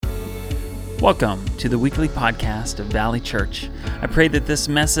Welcome to the weekly podcast of Valley Church. I pray that this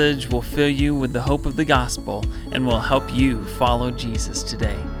message will fill you with the hope of the gospel and will help you follow Jesus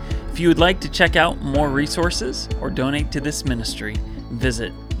today. If you would like to check out more resources or donate to this ministry,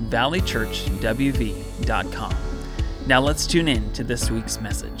 visit valleychurchwv.com. Now let's tune in to this week's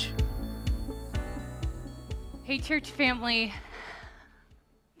message. Hey, church family,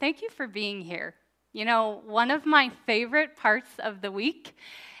 thank you for being here. You know, one of my favorite parts of the week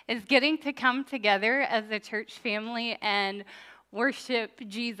is getting to come together as a church family and worship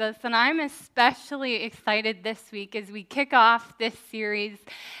Jesus. And I'm especially excited this week as we kick off this series,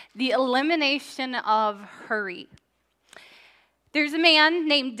 The Elimination of Hurry. There's a man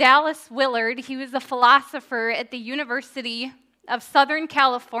named Willard. He was a philosopher at the University of Southern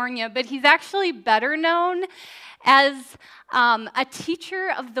California, but he's actually better known as a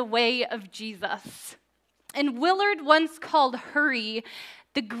teacher of the way of Jesus. And Willard once called hurry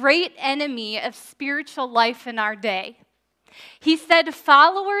the great enemy of spiritual life in our day. He said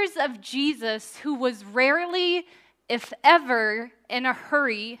followers of Jesus who was rarely, if ever, in a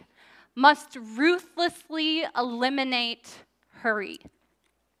hurry must ruthlessly eliminate hurry.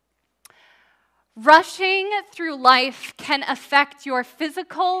 Rushing through life can affect your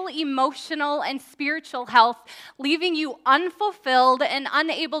physical, emotional, and spiritual health, leaving you unfulfilled and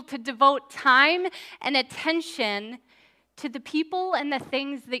unable to devote time and attention to the people and the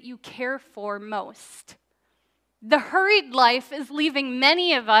things that you care for most. The hurried life is leaving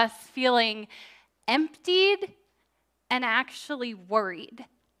many of us feeling emptied and actually worried.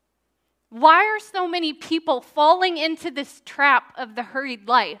 Why are so many people falling into this trap of the hurried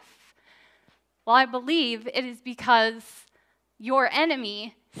life? Well, I believe it is because your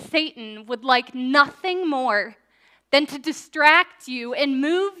enemy, Satan, would like nothing more than to distract you and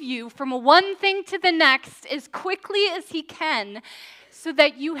move you from one thing to the next as quickly as he can so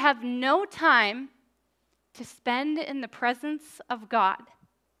that you have no time to spend in the presence of God.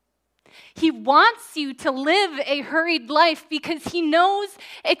 He wants you to live a hurried life because he knows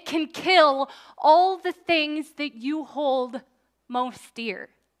it can kill all the things that you hold most dear.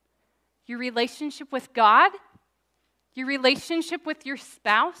 Your relationship with God, your relationship with your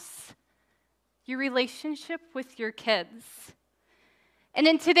spouse, your relationship with your kids. And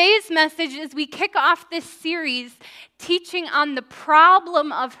in today's message, as we kick off this series teaching on the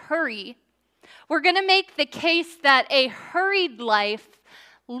problem of hurry, we're going to make the case that a hurried life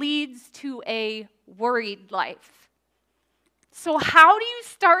leads to a worried life. So how do you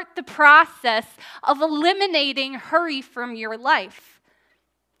start the process of eliminating hurry from your life?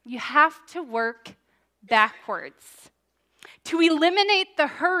 You have to work backwards. To eliminate the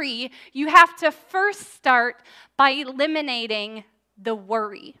hurry, you have to first start by eliminating the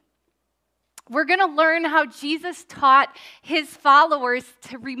worry. We're going to learn how Jesus taught his followers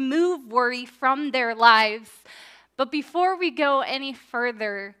to remove worry from their lives. But before we go any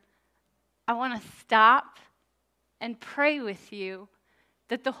further, I want to stop and pray with you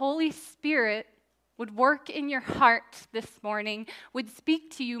that the Holy Spirit would work in your heart this morning, would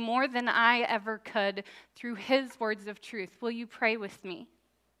speak to you more than I ever could through his words of truth. Will you pray with me?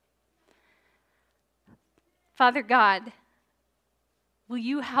 Father God, will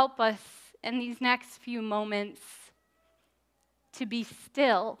you help us in these next few moments to be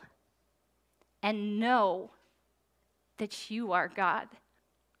still and know that you are God?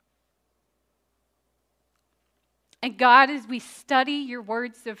 And God, as we study your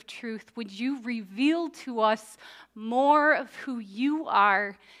words of truth, would you reveal to us more of who you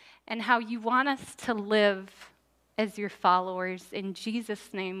are and how you want us to live as your followers? In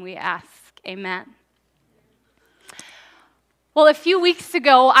Jesus' name we ask, amen. Well, a few weeks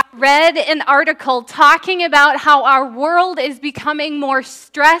ago, I read an article talking about how our world is becoming more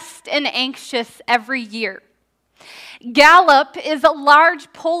stressed and anxious every year. Gallup is a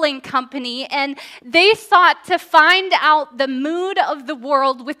large polling company, and they sought to find out the mood of the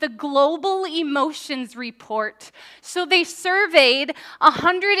world with a global emotions report. So they surveyed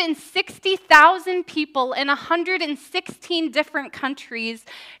 160,000 people in 116 different countries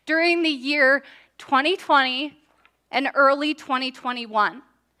during the year 2020 and early 2021.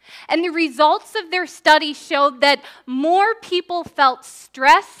 And the results of their study showed that more people felt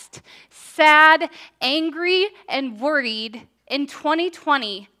stressed, sad, angry, and worried in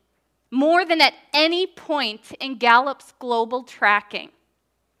 2020 more than at any point in Gallup's global tracking.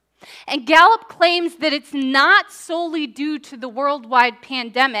 And Gallup claims that it's not solely due to the worldwide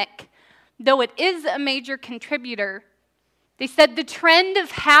pandemic, though it is a major contributor. They said the trend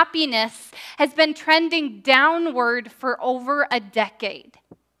of happiness has been trending downward for over a decade.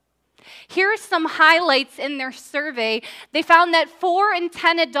 Here are some highlights in their survey. They found that 4 in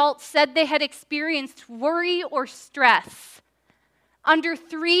 10 adults said they had experienced worry or stress. Under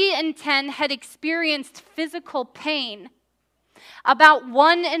 3 in 10 had experienced physical pain. About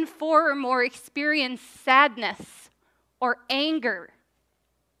 1 in 4 or more experienced sadness or anger.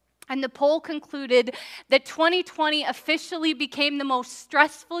 And the poll concluded that 2020 officially became the most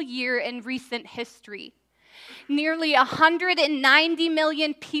stressful year in recent history. Nearly 190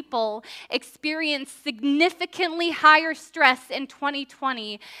 million people experienced significantly higher stress in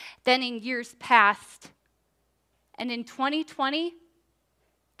 2020 than in years past. And in 2020,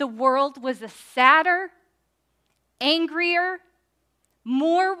 the world was a sadder, angrier,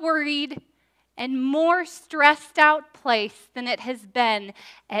 more worried, and more stressed out place than it has been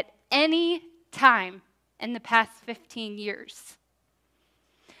at any time in the past 15 years.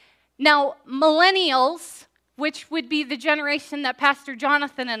 Now, millennials, which would be the generation that Pastor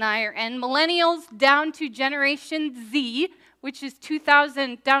Jonathan and I are in, millennials down to Generation Z, which is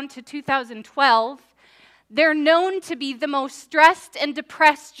 2000 down to 2012, they're known to be the most stressed and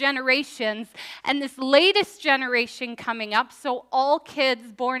depressed generations. And this latest generation coming up, so all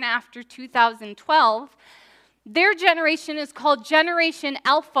kids born after 2012, their generation is called Generation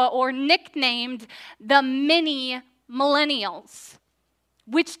Alpha, or nicknamed the mini millennials,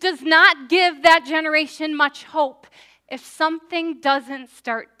 which does not give that generation much hope if something doesn't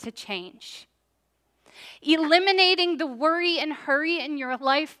start to change. Eliminating the worry and hurry in your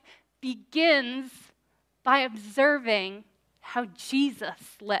life begins by observing how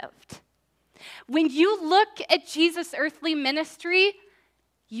Jesus lived. When you look at Jesus' earthly ministry,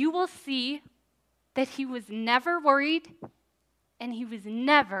 you will see that he was never worried and he was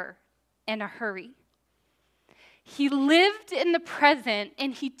never in a hurry. He lived in the present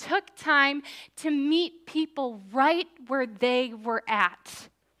and he took time to meet people right where they were at.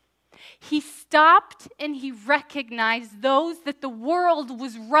 He stopped and he recognized those that the world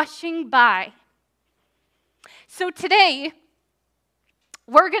was rushing by. So today,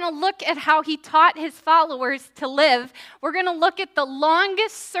 we're going to look at how he taught his followers to live. We're going to look at the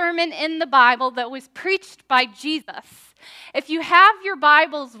longest sermon in the Bible that was preached by Jesus. If you have your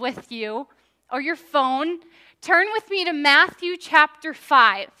Bibles with you or your phone, turn with me to Matthew chapter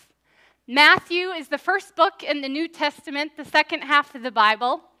 5. Matthew is the first book in the New Testament, the second half of the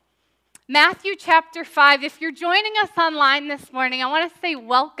Bible. Matthew chapter 5. If you're joining us online this morning, I want to say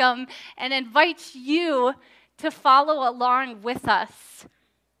welcome and invite you to follow along with us.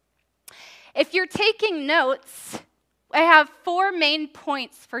 If you're taking notes, I have 4 main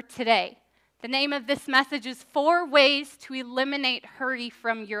points for today. The name of this message is 4 Ways to Eliminate Hurry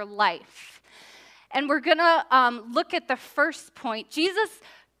from Your Life. And we're going to look at the first point. Jesus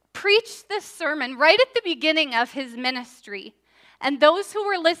preached this sermon right at the beginning of his ministry. And those who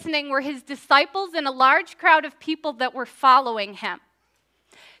were listening were his disciples and a large crowd of people that were following him.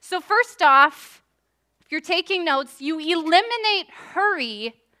 So first off, if you're taking notes, you eliminate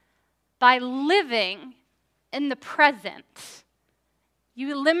hurry by living in the present.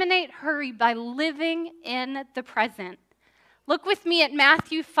 You eliminate hurry by living in the present. Look with me at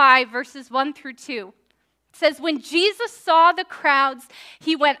Matthew 5, verses 1 through 2. It says, when Jesus saw the crowds,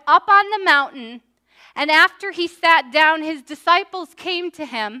 he went up on the mountain, and after he sat down, his disciples came to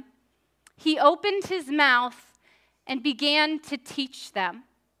him. He opened his mouth and began to teach them.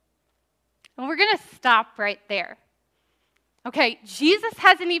 And we're going to stop right there. Okay, Jesus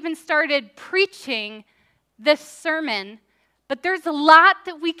hasn't even started preaching this sermon, but there's a lot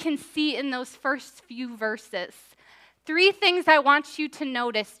that we can see in those first few verses. 3 things I want you to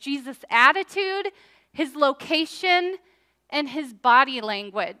notice: Jesus' attitude, his location, and his body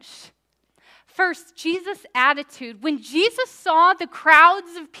language. First, Jesus' attitude. When Jesus saw the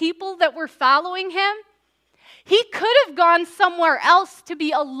crowds of people that were following him, he could have gone somewhere else to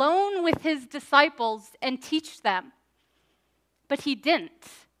be alone with his disciples and teach them. But he didn't.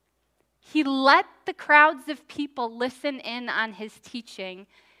 He let the crowds of people listen in on his teaching.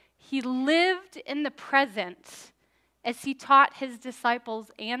 He lived in the present as he taught his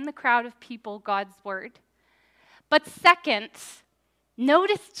disciples and the crowd of people God's word. But second,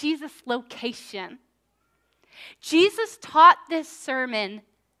 notice Jesus' location. Jesus taught this sermon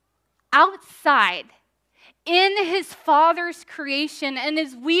outside in his Father's creation. And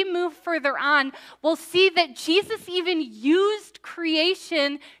as we move further on, we'll see that Jesus even used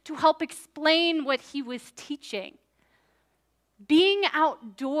creation to help explain what he was teaching. Being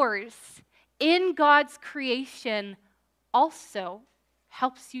outdoors in God's creation also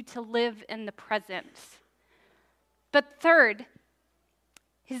helps you to live in the present. But third,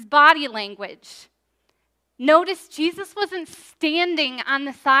 his body language. Notice Jesus wasn't standing on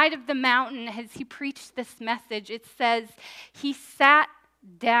the side of the mountain as he preached this message. It says he sat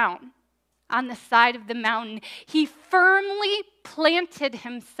down on the side of the mountain. He firmly planted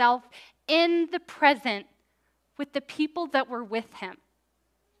himself in the present with the people that were with him.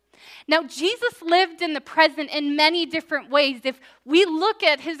 Now, Jesus lived in the present in many different ways. If we look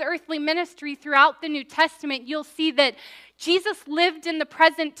at his earthly ministry throughout the New Testament, you'll see that Jesus lived in the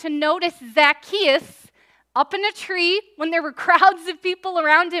present to notice Zacchaeus up in a tree when there were crowds of people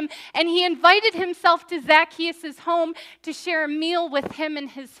around him, and he invited himself to Zacchaeus' home to share a meal with him and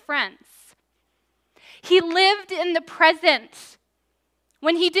his friends. He lived in the present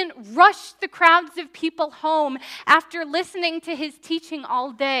when he didn't rush the crowds of people home after listening to his teaching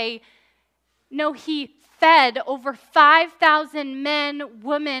all day. No, he fed over 5,000 men,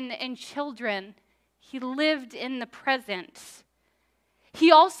 women, and children. He lived in the present. He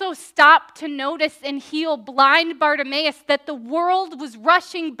also stopped to notice and heal blind Bartimaeus that the world was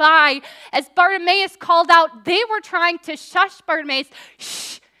rushing by. As Bartimaeus called out, they were trying to shush Bartimaeus.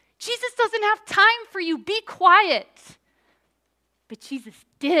 Shh, Jesus doesn't have time for you. Be quiet. But Jesus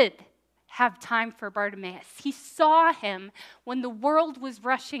did have time for Bartimaeus. He saw him when the world was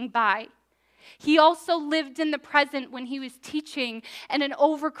rushing by. He also lived in the present when he was teaching in an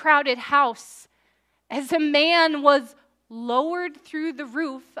overcrowded house. As a man was lowered through the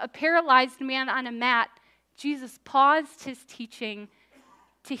roof, a paralyzed man on a mat, Jesus paused his teaching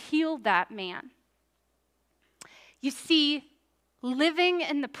to heal that man. You see, living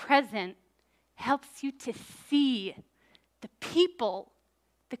in the present helps you to see the people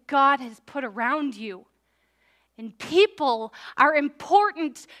that God has put around you. And people are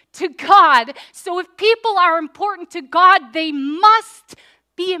important to God. So if people are important to God, they must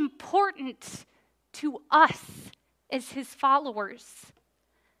be important to us as his followers.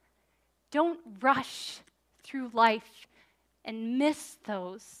 Don't rush through life and miss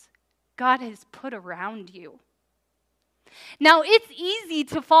those God has put around you. Now, it's easy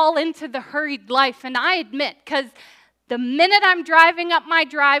to fall into the hurried life, and I admit, because the minute I'm driving up my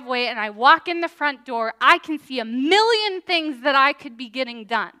driveway and I walk in the front door, I can see a million things that I could be getting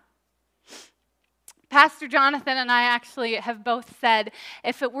done. Pastor Jonathan and I actually have both said,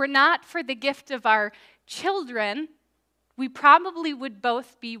 if it were not for the gift of our children, we probably would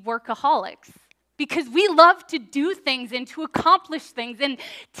both be workaholics, because we love to do things and to accomplish things and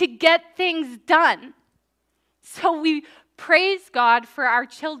to get things done. So we praise God for our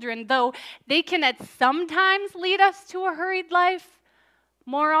children, though they can at sometimes lead us to a hurried life.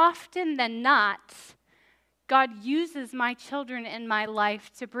 More often than not, God uses my children in my life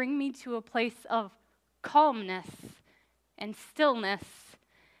to bring me to a place of calmness and stillness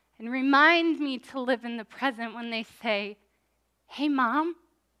and remind me to live in the present when they say, "Hey, Mom,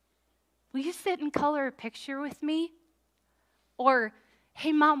 will you sit and color a picture with me?" Or,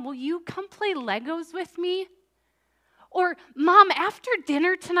 "Hey, Mom, will you come play Legos with me?" Or, "Mom, after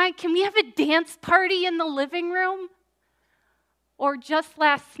dinner tonight, can we have a dance party in the living room?" Or just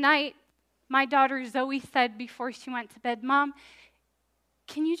last night, my daughter Zoe said before she went to bed, "Mom,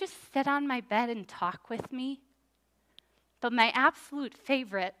 can you just sit on my bed and talk with me?" But my absolute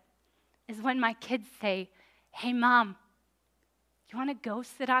favorite is when my kids say, "Hey, Mom, you want to go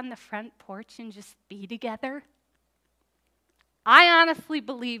sit on the front porch and just be together?" I honestly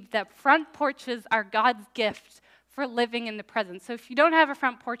believe that front porches are God's gift for living in the present. So if you don't have a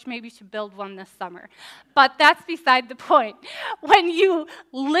front porch, maybe you should build one this summer. But that's beside the point. When you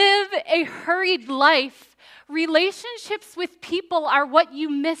live a hurried life, relationships with people are what you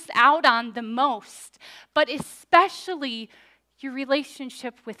miss out on the most, but especially your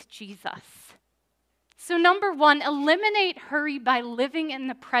relationship with Jesus. So number one, eliminate hurry by living in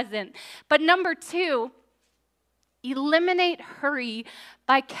the present. But number two, eliminate hurry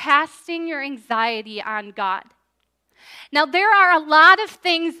by casting your anxiety on God. Now, there are a lot of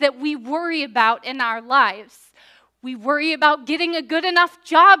things that we worry about in our lives. We worry about getting a good enough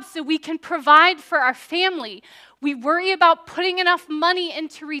job so we can provide for our family. We worry about putting enough money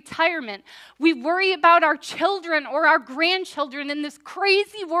into retirement. We worry about our children or our grandchildren in this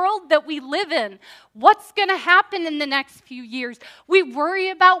crazy world that we live in. What's going to happen in the next few years? We worry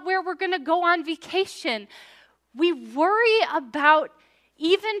about where we're going to go on vacation. We worry about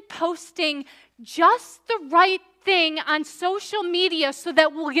even posting just the right thing on social media so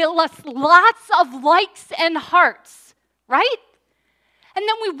that we'll get lots of likes and hearts, right? And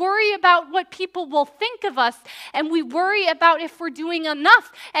then we worry about what people will think of us, and we worry about if we're doing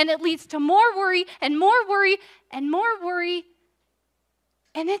enough, and it leads to more worry and more worry and more worry.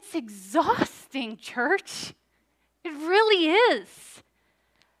 And it's exhausting, church. It really is.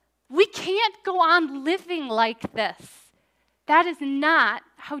 We can't go on living like this. That is not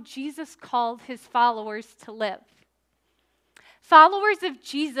how Jesus called his followers to live. Followers of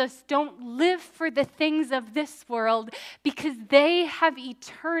Jesus don't live for the things of this world because they have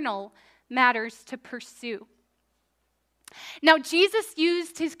eternal matters to pursue. Now, Jesus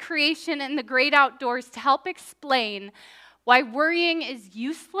used his creation and the great outdoors to help explain why worrying is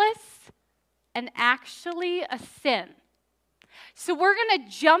useless and actually a sin. So we're going to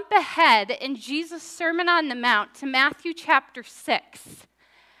jump ahead in Jesus' Sermon on the Mount to Matthew chapter 6.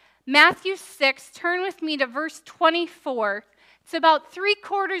 Matthew 6, turn with me to verse 24. It's about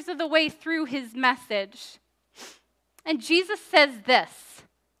 3/4 of the way through his message. And Jesus says this: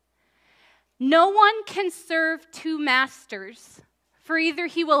 "No one can serve two masters, for either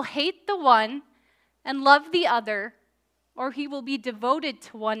he will hate the one and love the other, or he will be devoted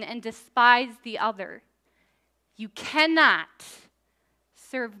to one and despise the other. You cannot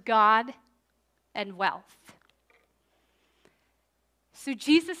serve God and wealth." So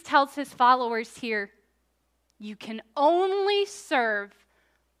Jesus tells his followers here, you can only serve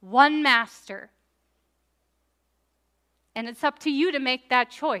one master. And it's up to you to make that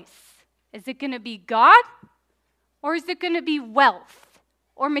choice. Is it going to be God, or is it going to be wealth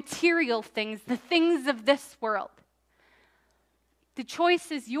or material things, the things of this world? The choice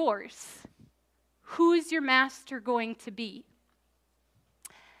is yours. Who is your master going to be?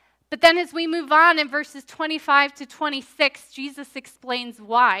 But then as we move on in verses 25 to 26, Jesus explains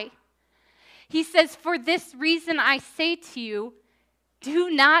why. He says, "For this reason I say to you, do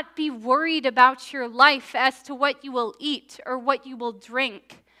not be worried about your life as to what you will eat or what you will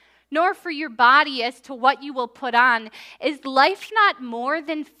drink, nor for your body as to what you will put on. Is life not more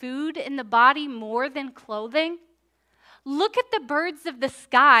than food, and the body more than clothing? Look at the birds of the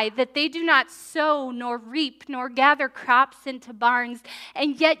sky, that they do not sow, nor reap, nor gather crops into barns,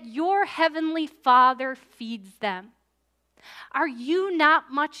 and yet your heavenly Father feeds them. Are you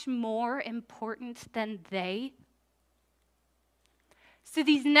not much more important than they?" So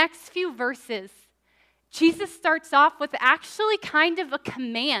these next few verses, Jesus starts off with actually kind of a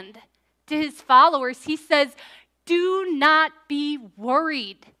command to his followers. He says, do not be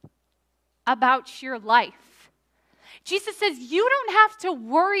worried about your life. Jesus says you don't have to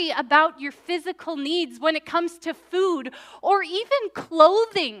worry about your physical needs when it comes to food or even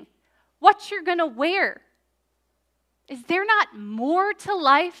clothing, what you're going to wear. Is there not more to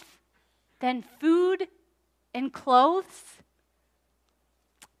life than food and clothes?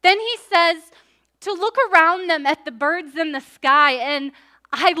 Then he says to look around them at the birds in the sky. And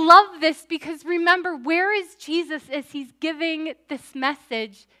I love this because remember, where is Jesus as he's giving this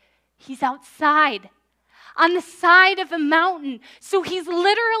message? He's outside, on the side of a mountain. So he's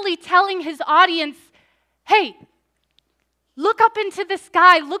literally telling his audience, hey, look up into the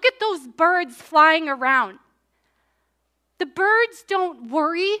sky. Look at those birds flying around. The birds don't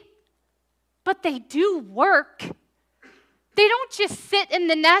worry, but they do work. They don't just sit in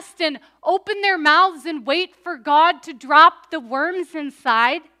the nest and open their mouths and wait for God to drop the worms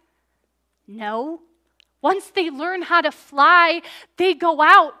inside. No. Once they learn how to fly, they go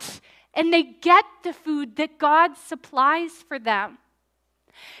out and they get the food that God supplies for them.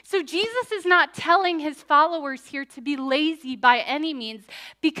 So Jesus is not telling his followers here to be lazy by any means,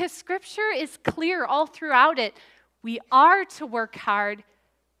 because Scripture is clear all throughout it. We are to work hard,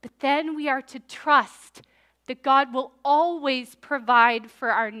 but then we are to trust that God will always provide for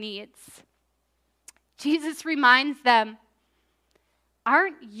our needs. Jesus reminds them,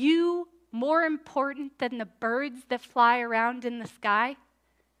 aren't you more important than the birds that fly around in the sky?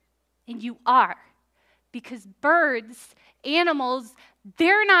 And you are, because birds, animals,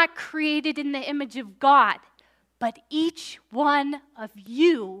 they're not created in the image of God, but each one of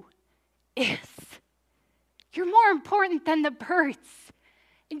you is. You're more important than the birds.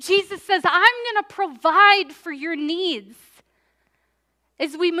 And Jesus says, I'm going to provide for your needs.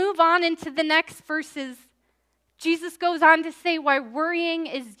 As we move on into the next verses, Jesus goes on to say why worrying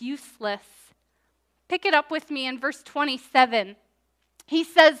is useless. Pick it up with me in verse 27. He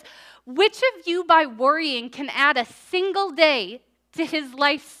says, which of you by worrying can add a single day to his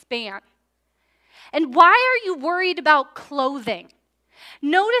lifespan? And why are you worried about clothing?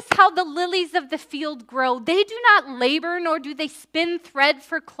 Notice how the lilies of the field grow. They do not labor, nor do they spin thread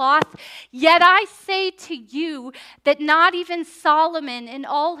for cloth. Yet I say to you that not even Solomon in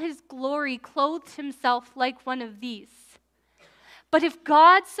all his glory clothed himself like one of these. But if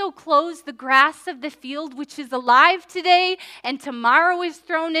God so clothes the grass of the field, which is alive today and tomorrow is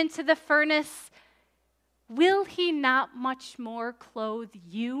thrown into the furnace, will he not much more clothe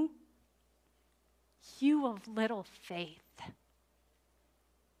you, you of little faith?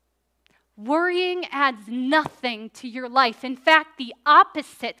 Worrying adds nothing to your life. In fact, the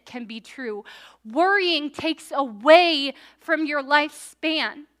opposite can be true. Worrying takes away from your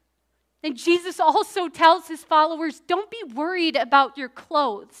lifespan. And Jesus also tells his followers, don't be worried about your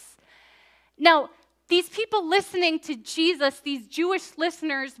clothes. Now, these people listening to Jesus, these Jewish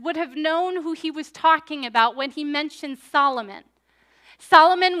listeners, would have known who he was talking about when he mentioned Solomon.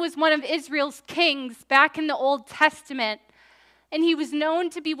 Solomon was one of Israel's kings back in the Old Testament, and he was known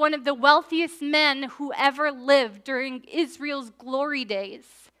to be one of the wealthiest men who ever lived during Israel's glory days.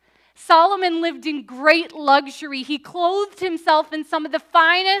 Solomon lived in great luxury. He clothed himself in some of the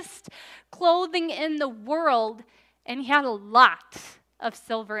finest clothing in the world, and he had a lot of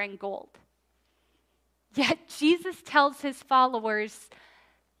silver and gold. Yet Jesus tells his followers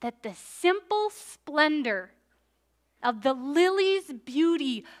that the simple splendor of the lily's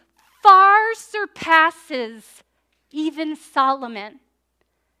beauty far surpasses even Solomon.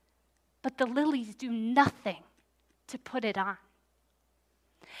 But the lilies do nothing to put it on.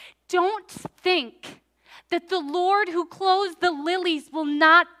 Don't think that the Lord who clothes the lilies will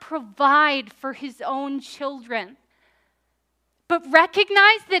not provide for his own children. But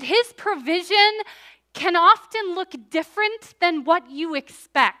recognize that his provision can often look different than what you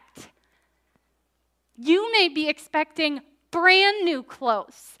expect. You may be expecting brand new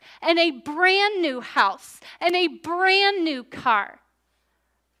clothes and a brand new house and a brand new car.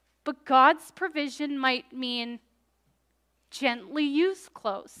 But God's provision might mean gently used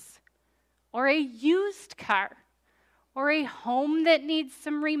clothes, or a used car, or a home that needs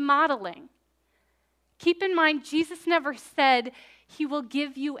some remodeling. Keep in mind, Jesus never said he will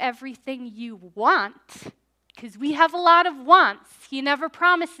give you everything you want, because we have a lot of wants. He never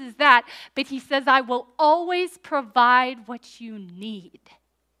promises that, but he says, I will always provide what you need.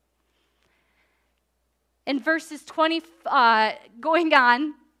 In verses 20, going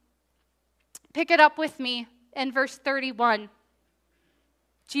on, pick it up with me in verse 31.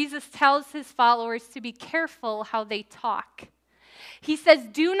 Jesus tells his followers to be careful how they talk. He says,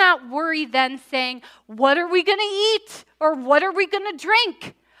 do not worry then, saying, what are we going to eat? Or what are we going to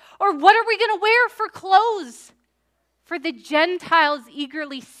drink? Or what are we going to wear for clothes? For the Gentiles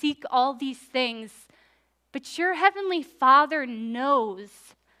eagerly seek all these things, but your heavenly Father knows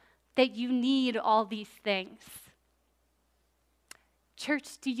that you need all these things.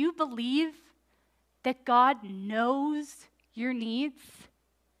 Church, do you believe that God knows your needs?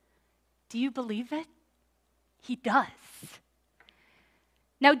 Do you believe it? He does.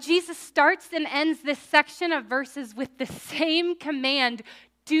 Now, Jesus starts and ends this section of verses with the same command: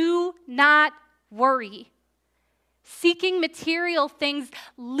 do not worry. Seeking material things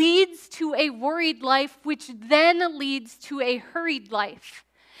leads to a worried life, which then leads to a hurried life.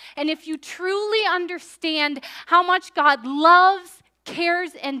 And if you truly understand how much God loves,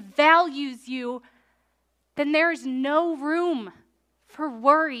 cares, and values you, then there is no room for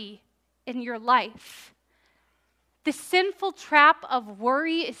worry in your life. The sinful trap of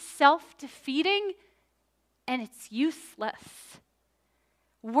worry is self-defeating, and it's useless.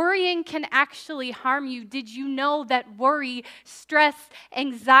 Worrying can actually harm you. Did you know that worry, stress,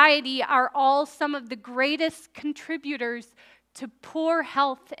 anxiety are all some of the greatest contributors to poor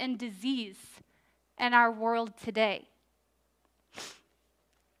health and disease in our world today?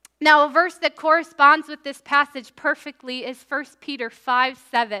 Now, a verse that corresponds with this passage perfectly is 1 Peter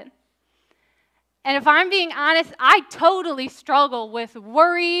 5:7. And if I'm being honest, I totally struggle with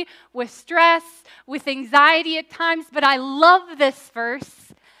worry, with stress, with anxiety at times, but I love this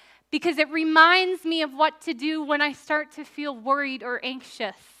verse because it reminds me of what to do when I start to feel worried or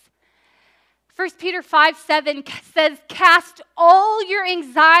anxious. 1 Peter 5:7 says, cast all your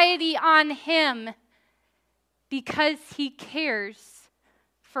anxiety on him because he cares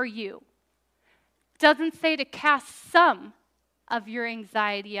for you. It doesn't say to cast some of your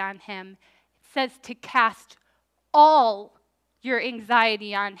anxiety on him. Says to cast all your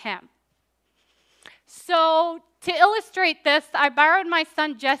anxiety on him. So to illustrate this, I borrowed my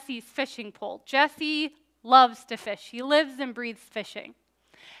son Jesse's fishing pole. Jesse loves to fish. He lives and breathes fishing.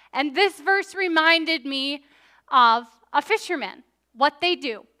 And this verse reminded me of a fisherman, what they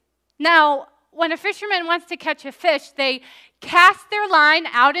do. Now, when a fisherman wants to catch a fish, they cast their line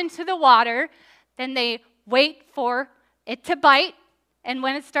out into the water, then they wait for it to bite. And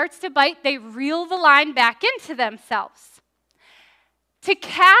when it starts to bite, they reel the line back into themselves. To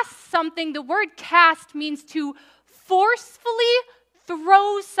cast something, the word cast means to forcefully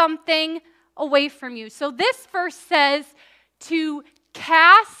throw something away from you. So this verse says to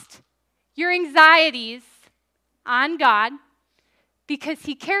cast your anxieties on God because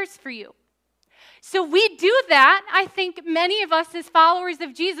he cares for you. So we do that. I think many of us as followers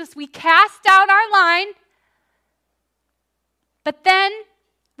of Jesus, we cast out our line, but then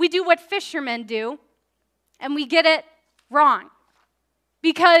we do what fishermen do, and we get it wrong.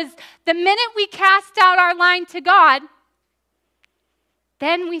 Because the minute we cast out our line to God,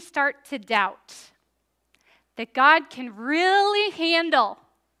 then we start to doubt that God can really handle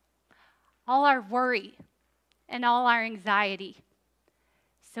all our worry and all our anxiety.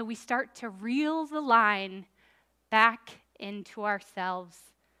 So we start to reel the line back into ourselves.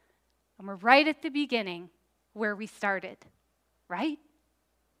 And we're right at the beginning where we started, right?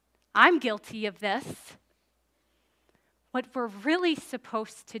 I'm guilty of this. What we're really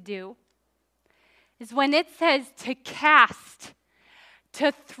supposed to do is when it says to cast,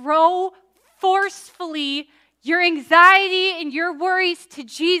 to throw forcefully your anxiety and your worries to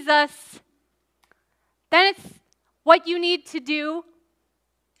Jesus, then it's what you need to do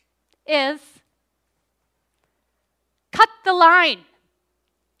is cut the line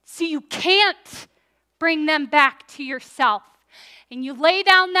so you can't bring them back to yourself. And you lay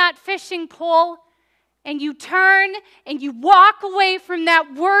down that fishing pole and you turn and you walk away from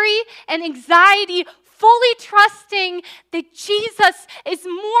that worry and anxiety, fully trusting that Jesus is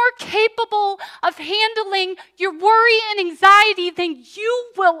more capable of handling your worry and anxiety than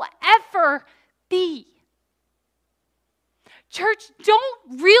you will ever be. Church,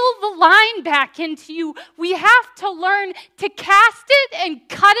 don't reel the line back into you. We have to learn to cast it and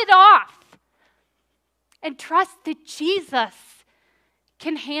cut it off and trust that Jesus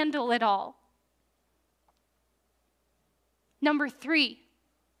can handle it all. Number 3,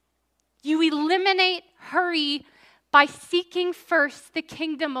 you eliminate hurry by seeking first the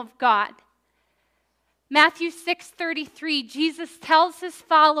kingdom of God. Matthew 6:33, Jesus tells his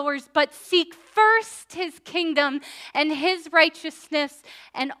followers, but seek first his kingdom and his righteousness,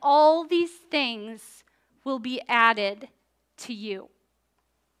 and all these things will be added to you.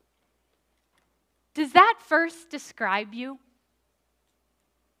 Does that verse describe you?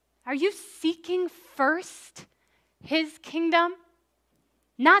 Are you seeking first his kingdom?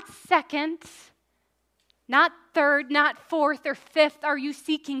 Not second, not third, not fourth or fifth. Are you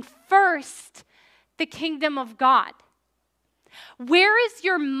seeking first the kingdom of God? Where is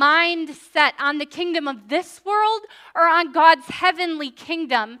your mind set, on the kingdom of this world or on God's heavenly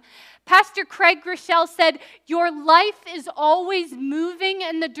kingdom? Pastor Craig Rochelle said, your life is always moving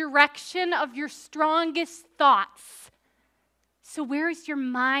in the direction of your strongest thoughts. So where is your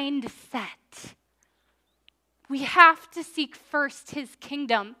mind set? We have to seek first his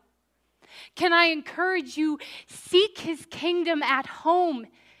kingdom. Can I encourage you, seek his kingdom at home,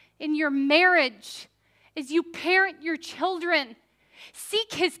 in your marriage, as you parent your children.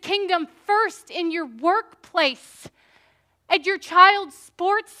 Seek his kingdom first in your workplace, at your child's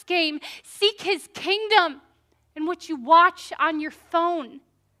sports game. Seek his kingdom in what you watch on your phone.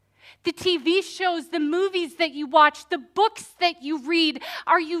 The TV shows, the movies that you watch, the books that you read.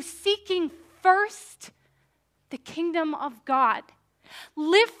 Are you seeking first the kingdom of God?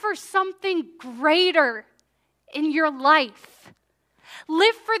 Live for something greater in your life.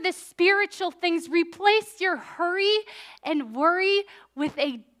 Live for the spiritual things. Replace your hurry and worry with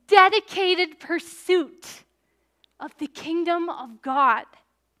a dedicated pursuit of the kingdom of God.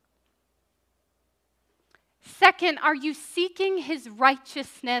 Second, are you seeking his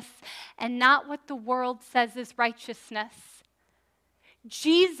righteousness and not what the world says is righteousness?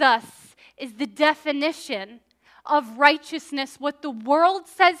 Jesus is the definition of righteousness. What the world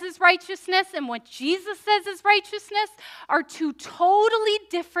says is righteousness and what Jesus says is righteousness are two totally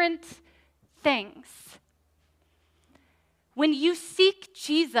different things. When you seek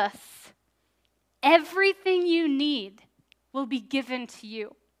Jesus, everything you need will be given to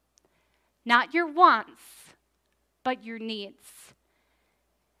you. Not your wants, but your needs.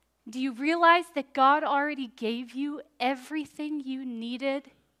 Do you realize that God already gave you everything you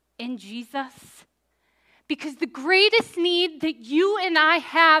needed in Jesus? Because the greatest need that you and I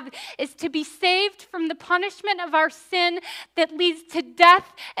have is to be saved from the punishment of our sin that leads to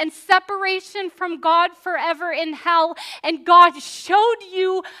death and separation from God forever in hell. And God showed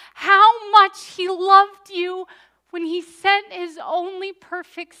you how much he loved you when he sent his only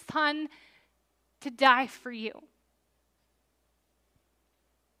perfect Son to die for you.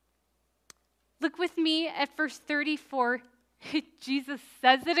 Look with me at verse 34. Jesus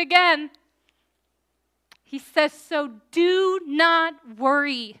says it again. He says, so do not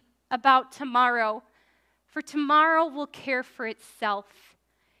worry about tomorrow, for tomorrow will care for itself.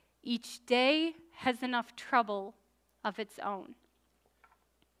 Each day has enough trouble of its own.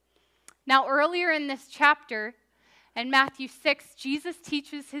 Now, earlier in this chapter, In Matthew 6, Jesus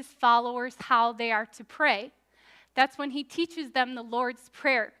teaches his followers how they are to pray. That's when he teaches them the Lord's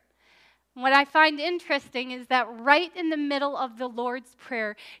Prayer. What I find interesting is that right in the middle of the Lord's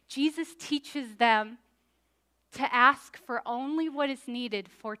Prayer, Jesus teaches them to ask for only what is needed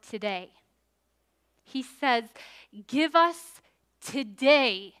for today. He says, "Give us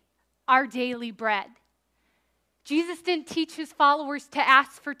today our daily bread." Jesus didn't teach his followers to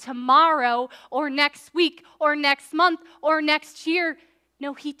ask for tomorrow or next week or next month or next year.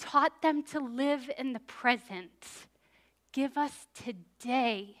 No, he taught them to live in the present. Give us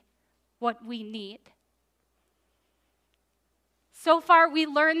today what we need. So far, we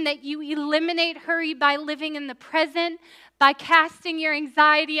learned that you eliminate hurry by living in the present, by casting your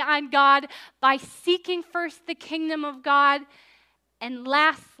anxiety on God, by seeking first the kingdom of God, and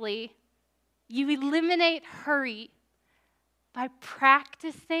lastly, you eliminate hurry by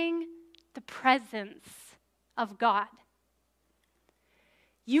practicing the presence of God.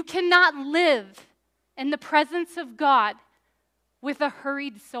 You cannot live in the presence of God with a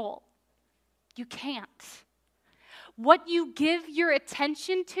hurried soul. You can't. What you give your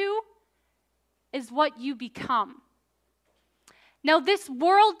attention to is what you become. Now, this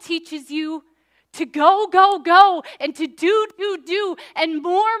world teaches you to go, go, go, and to do, and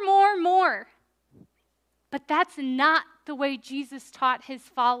more. But that's not the way Jesus taught his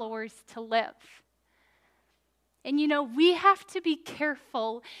followers to live. And we have to be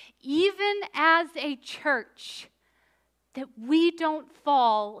careful, even as a church, that we don't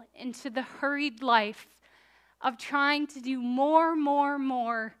fall into the hurried life of trying to do more,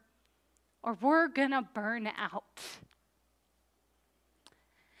 or we're going to burn out.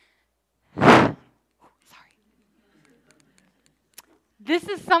 Sorry. This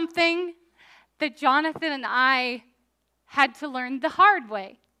is something that Jonathan and I had to learn the hard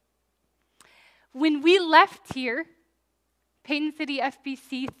way. When we left here, Payton City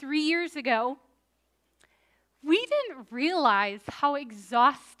FBC, 3 years ago, we didn't realize how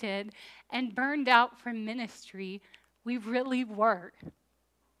exhausted and burned out from ministry we really were.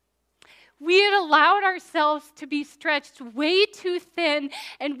 We had allowed ourselves to be stretched way too thin,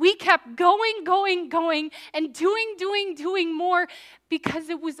 and we kept going, and doing more because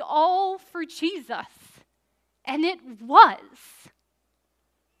it was all for Jesus. And it was.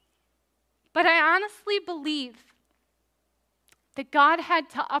 But I honestly believe that God had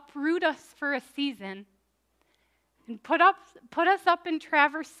to uproot us for a season and put us up in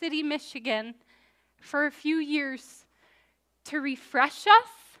Traverse City, Michigan for a few years to refresh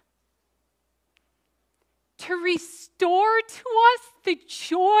us, to restore to us the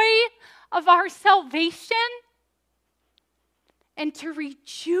joy of our salvation, and to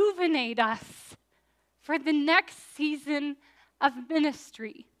rejuvenate us for the next season of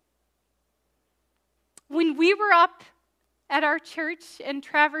ministry. When we were up at our church in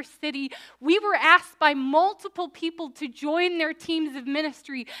Traverse City, we were asked by multiple people to join their teams of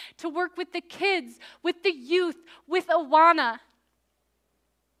ministry, to work with the kids, with the youth, with Awana.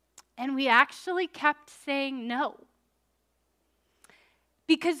 And we actually kept saying no.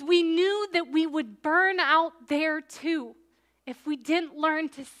 Because we knew that we would burn out there too if we didn't learn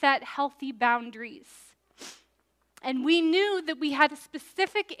to set healthy boundaries. And we knew that we had a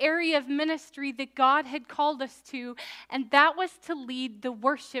specific area of ministry that God had called us to, and that was to lead the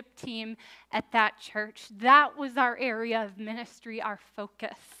worship team at that church. That was our area of ministry, our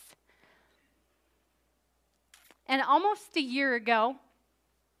focus. And almost a year ago,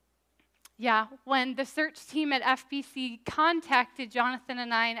 when the search team at FBC contacted Jonathan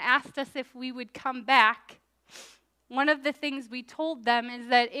and I and asked us if we would come back, one of the things we told them is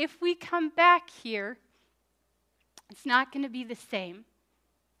that if we come back here, it's not going to be the same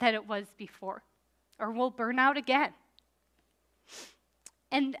that it was before, or we'll burn out again.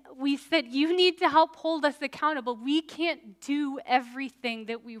 And we said, you need to help hold us accountable. We can't do everything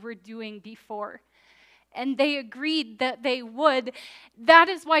that we were doing before. And they agreed that they would. That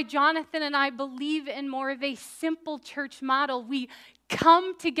is why Jonathan and I believe in more of a simple church model. We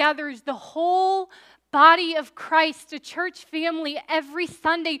come together as the whole body of Christ, a church family, every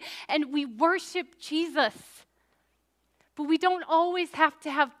Sunday, and we worship Jesus. But we don't always have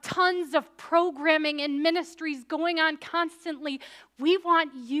to have tons of programming and ministries going on constantly. We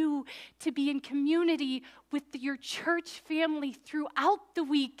want you to be in community with your church family throughout the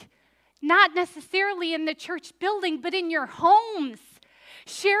week, not necessarily in the church building, but in your homes,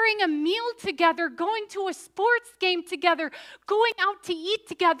 sharing a meal together, going to a sports game together, going out to eat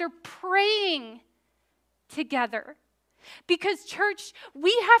together, praying together. Because church,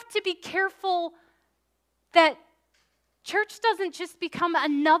 we have to be careful that Church doesn't just become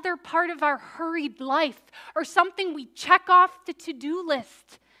another part of our hurried life or something we check off the to-do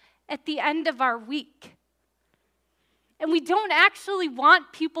list at the end of our week. And we don't actually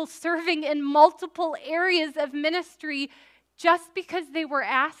want people serving in multiple areas of ministry just because they were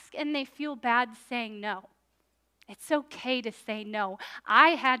asked and they feel bad saying no. It's okay to say no. I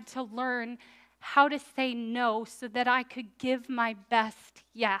had to learn how to say no so that I could give my best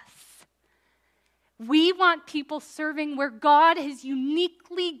yes. We want people serving where God has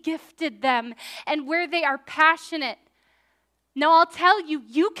uniquely gifted them and where they are passionate. Now, I'll tell you,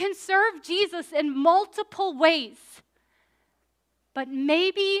 you can serve Jesus in multiple ways, but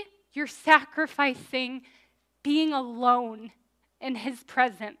maybe you're sacrificing being alone in his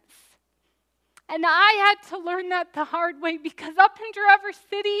presence. And I had to learn that the hard way because up in Traverse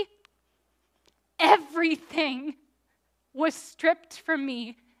City, everything was stripped from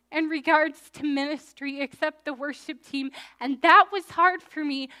me in regards to ministry except the worship team. And that was hard for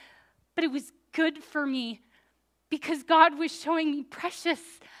me, but it was good for me because God was showing me, Precious,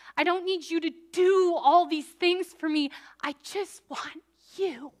 I don't need you to do all these things for me. I just want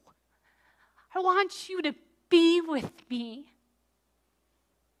you. I want you to be with me.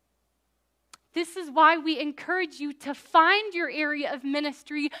 This is why we encourage you to find your area of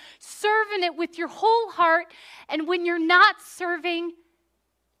ministry, serve in it with your whole heart, and when you're not serving,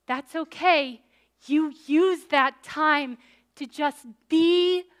 that's okay. You use that time to just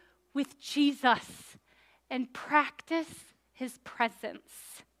be with Jesus and practice his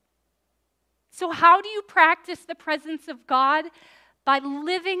presence. So how do you practice the presence of God? By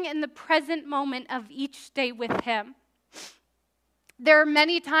living in the present moment of each day with him. There are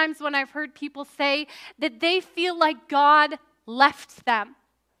many times when I've heard people say that they feel like God left them.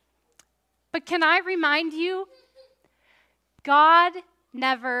 But can I remind you, God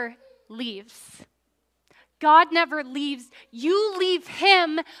never leaves. God never leaves. You leave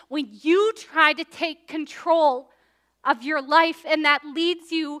him when you try to take control of your life, and that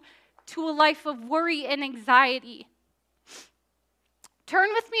leads you to a life of worry and anxiety. Turn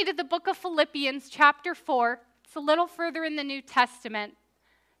with me to the book of Philippians, chapter 4. It's a little further in the New Testament.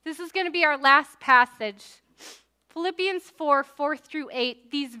 This is going to be our last passage. Philippians 4, 4 through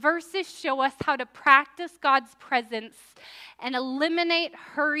 8. These verses show us how to practice God's presence and eliminate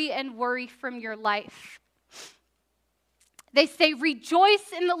hurry and worry from your life. They say,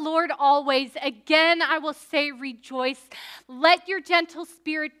 rejoice in the Lord always. Again, I will say rejoice. Let your gentle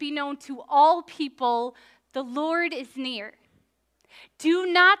spirit be known to all people. The Lord is near. Do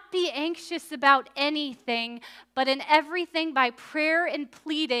not be anxious about anything, but in everything by prayer and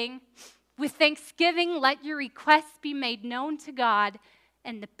pleading, with thanksgiving, let your requests be made known to God,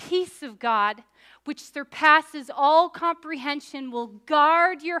 and the peace of God, which surpasses all comprehension, will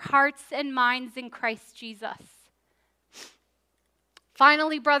guard your hearts and minds in Christ Jesus.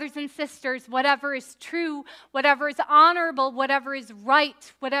 Finally, brothers and sisters, whatever is true, whatever is honorable, whatever is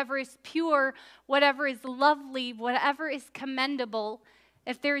right, whatever is pure, whatever is lovely, whatever is commendable,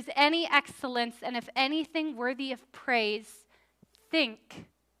 if there is any excellence and if anything worthy of praise, think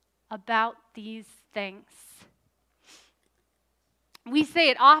about these things. We say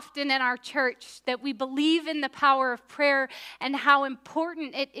it often in our church that we believe in the power of prayer and how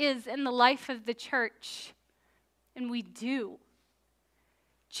important it is in the life of the church. And we do.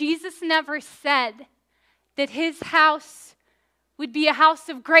 Jesus never said that his house would be a house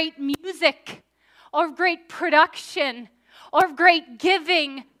of great music or of great production or of great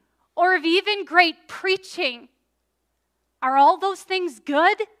giving or of even great preaching. Are all those things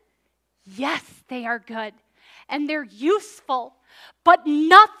good? Yes, they are good. And they're useful. But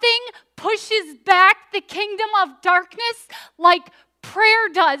nothing pushes back the kingdom of darkness like prayer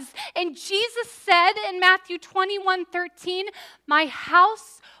does. And Jesus said in Matthew 21:13, my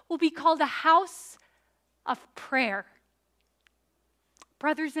house will be called a house of prayer.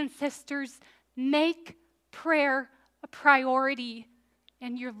 Brothers and sisters, make prayer a priority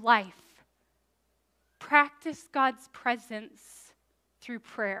in your life. Practice God's presence through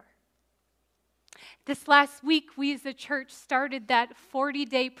prayer. This last week, we as a church started that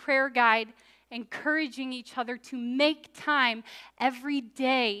 40-day prayer guide, encouraging each other to make time every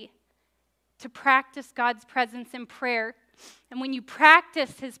day to practice God's presence in prayer. And when you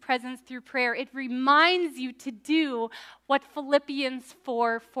practice his presence through prayer, it reminds you to do what Philippians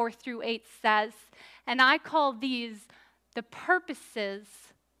 4, 4 through 8 says. And I call these the purposes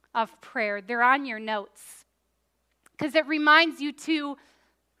of prayer. They're on your notes. Because it reminds you to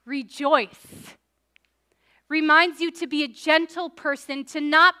rejoice. Reminds you to be a gentle person, to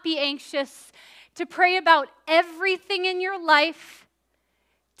not be anxious, to pray about everything in your life,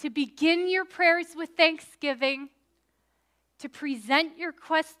 to begin your prayers with thanksgiving, to present your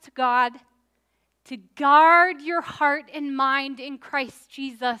quest to God, to guard your heart and mind in Christ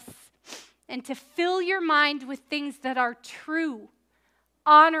Jesus, and to fill your mind with things that are true,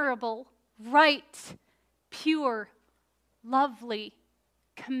 honorable, right, pure, lovely,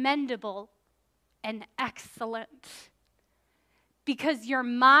 commendable, and excellent. Because your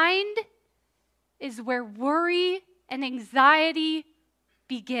mind is where worry and anxiety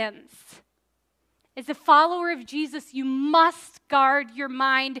begins. As a follower of Jesus, you must guard your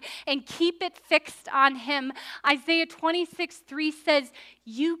mind and keep it fixed on him. Isaiah 26:3 says,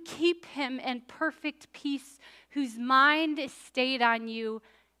 "You keep him in perfect peace, whose mind is stayed on you,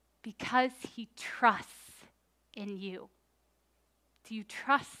 because he trusts in you." Do you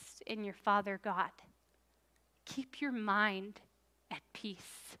trust in your Father God? Keep your mind at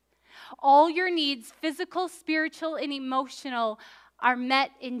peace. All your needs, physical, spiritual, and emotional, are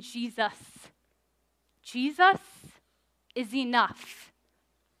met in Jesus. Jesus is enough.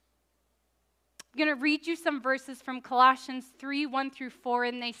 I'm going to read you some verses from Colossians 3:1-4,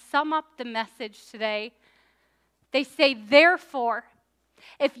 and they sum up the message today. They say, "Therefore,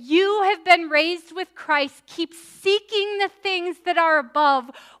 if you have been raised with Christ, keep seeking the things that are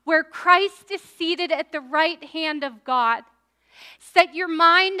above, where Christ is seated at the right hand of God. Set your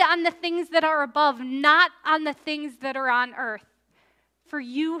mind on the things that are above, not on the things that are on earth. For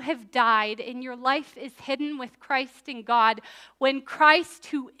you have died, and your life is hidden with Christ in God. When Christ,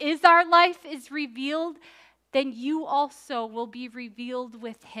 who is our life, is revealed, then you also will be revealed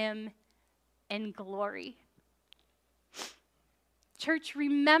with him in glory." Church,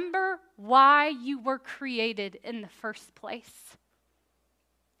 remember why you were created in the first place.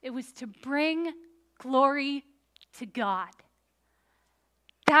 It was to bring glory to God.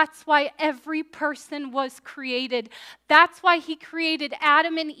 That's why every person was created. That's why he created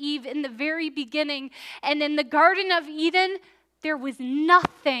Adam and Eve in the very beginning. And in the Garden of Eden, there was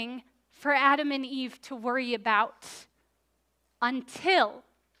nothing for Adam and Eve to worry about until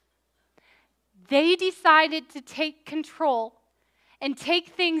they decided to take control and take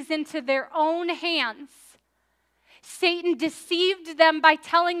things into their own hands. Satan deceived them by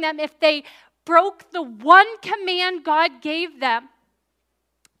telling them if they broke the one command God gave them,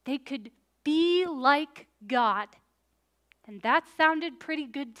 they could be like God. And that sounded pretty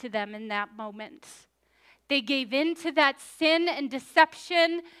good to them in that moment. They gave in to that sin and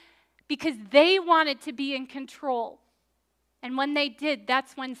deception because they wanted to be in control. And when they did,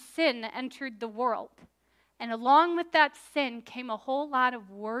 that's when sin entered the world. And along with that sin came a whole lot of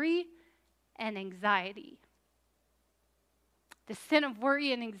worry and anxiety. The sin of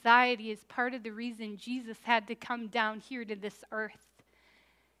worry and anxiety is part of the reason Jesus had to come down here to this earth.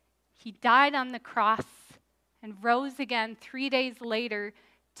 He died on the cross and rose again 3 days later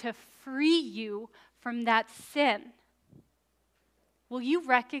to free you from that sin. Will you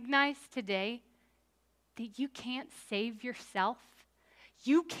recognize today that you can't save yourself?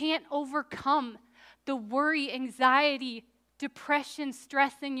 You can't overcome the worry, anxiety, depression,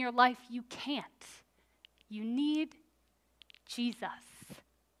 stress in your life. You can't. You need Jesus.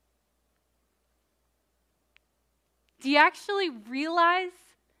 Do you actually realize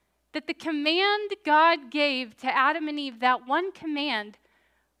that the command God gave to Adam and Eve, that one command,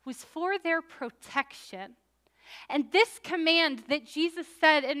 was for their protection? And this command that Jesus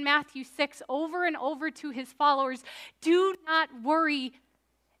said in Matthew 6 over and over to his followers, "Do not worry,"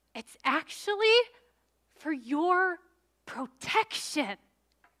 it's actually for your protection.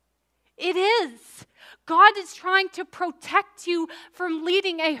 It is. God is trying to protect you from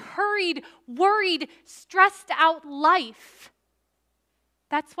leading a hurried, worried, stressed out life.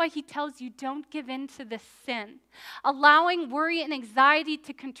 That's why he tells you don't give in to this sin. Allowing worry and anxiety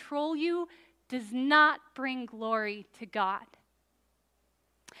to control you does not bring glory to God.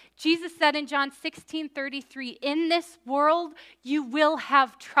 Jesus said in John 16:33, "In this world you will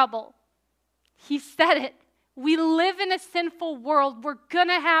have trouble." He said it. We live in a sinful world. We're going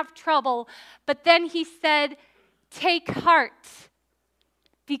to have trouble. But then he said, "Take heart,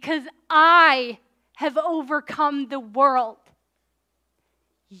 because I have overcome the world."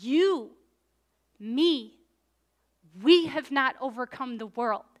 You, me, we have not overcome the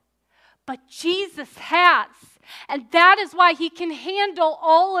world, but Jesus has. And that is why he can handle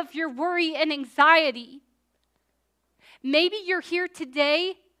all of your worry and anxiety. Maybe you're here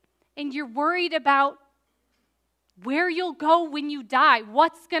today and you're worried about where you'll go when you die,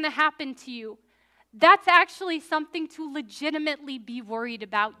 what's going to happen to you. That's actually something to legitimately be worried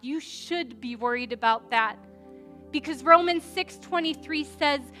about. You should be worried about that. Because Romans 6:23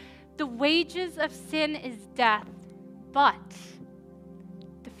 says, "The wages of sin is death, but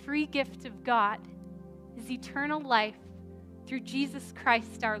the free gift of God is eternal life through Jesus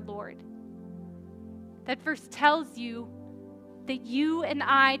Christ our Lord. That verse tells you that you and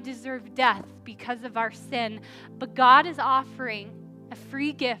I deserve death because of our sin, but God is offering a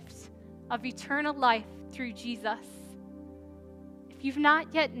free gift of eternal life through Jesus. If you've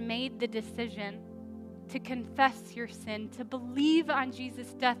not yet made the decision to confess your sin, to believe on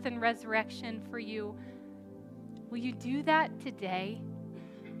Jesus' death and resurrection for you, will you do that today?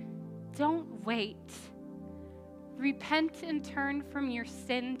 Don't wait. Repent and turn from your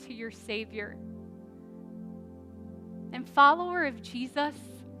sin to your Savior. And follower of Jesus,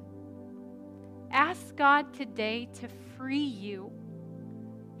 ask God today to free you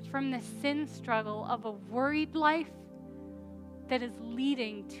from the sin struggle of a worried life that is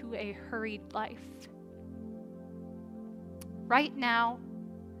leading to a hurried life. Right now,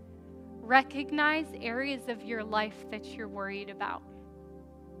 recognize areas of your life that you're worried about.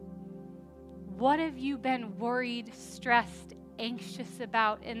 What have you been worried, stressed, anxious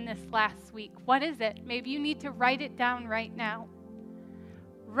about in this last week? What is it? Maybe you need to write it down right now.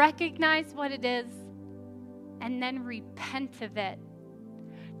 Recognize what it is and then repent of it.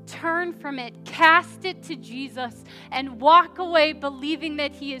 Turn from it, cast it to Jesus, and walk away believing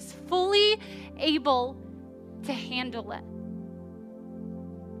that He is fully able to handle it.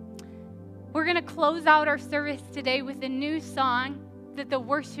 We're going to close out our service today with a new song that the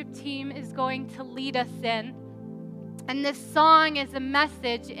worship team is going to lead us in. And this song is a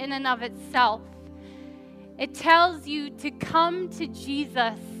message in and of itself. It tells you to come to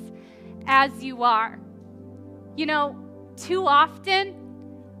Jesus as you are. You know, too often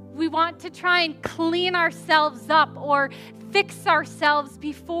we want to try and clean ourselves up or fix ourselves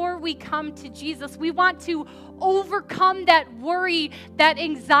before we come to Jesus. We want to overcome that worry, that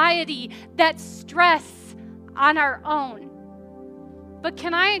anxiety, that stress on our own. But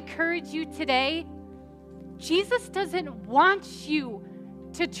can I encourage you today? Jesus doesn't want you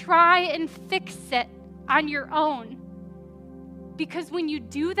to try and fix it on your own. Because when you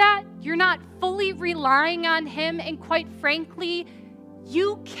do that, you're not fully relying on Him, and quite frankly,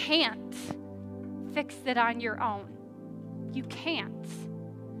 you can't fix it on your own. You can't.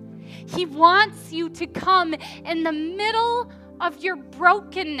 He wants you to come in the middle of your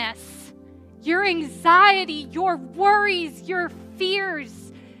brokenness, your anxiety, your worries, your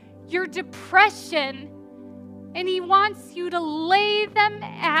fears, your depression, and He wants you to lay them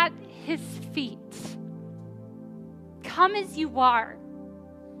at His feet. Come as you are.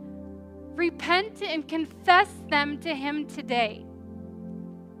 Repent and confess them to Him today.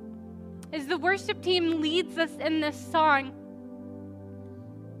 As the worship team leads us in this song,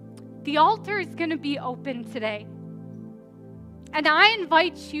 the altar is going to be open today. And I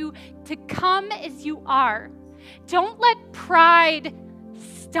invite you to come as you are. Don't let pride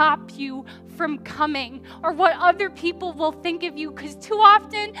stop you from coming or what other people will think of you, because too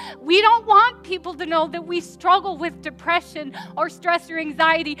often we don't want people to know that we struggle with depression or stress or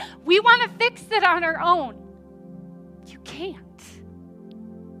anxiety. We want to fix it on our own. You can't.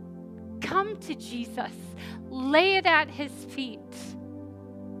 Come to Jesus. Lay it at His feet.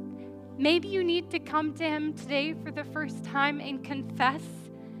 Maybe you need to come to Him today for the first time and confess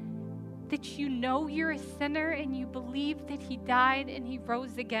that you know you're a sinner and you believe that He died and He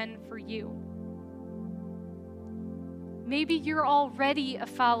rose again for you. Maybe you're already a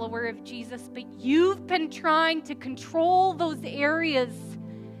follower of Jesus, but you've been trying to control those areas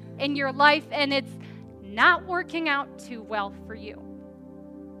in your life and it's not working out too well for you.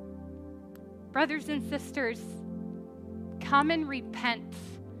 Brothers and sisters, come and repent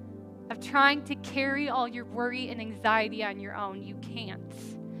of trying to carry all your worry and anxiety on your own. You can't.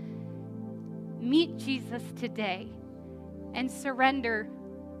 Meet Jesus today and surrender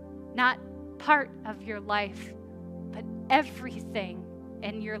not part of your life, but everything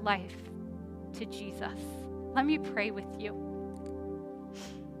in your life to Jesus. Let me pray with you.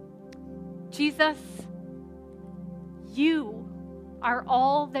 Jesus, You are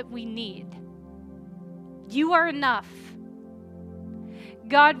all that we need. You are enough.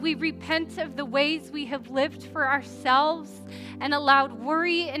 God, we repent of the ways we have lived for ourselves and allowed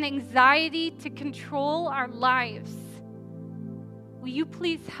worry and anxiety to control our lives. Will You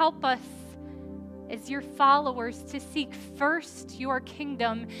please help us as Your followers to seek first Your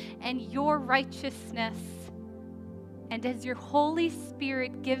kingdom and Your righteousness. And as Your Holy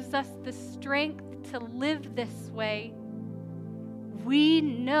Spirit gives us the strength to live this way, we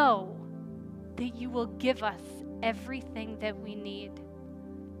know that You will give us everything that we need.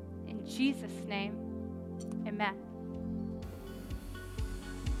 In Jesus' name, amen.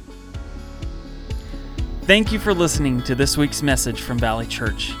 Thank you for listening to this week's message from Valley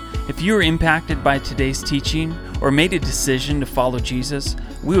Church. If you are impacted by today's teaching or made a decision to follow Jesus,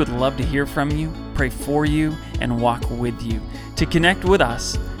 we would love to hear from you, pray for you, and walk with you. To connect with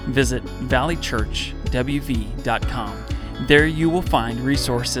us, visit valleychurchwv.com. There you will find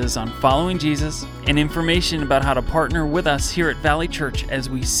resources on following Jesus and information about how to partner with us here at Valley Church as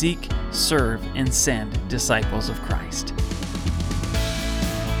we seek, serve, and send disciples of Christ.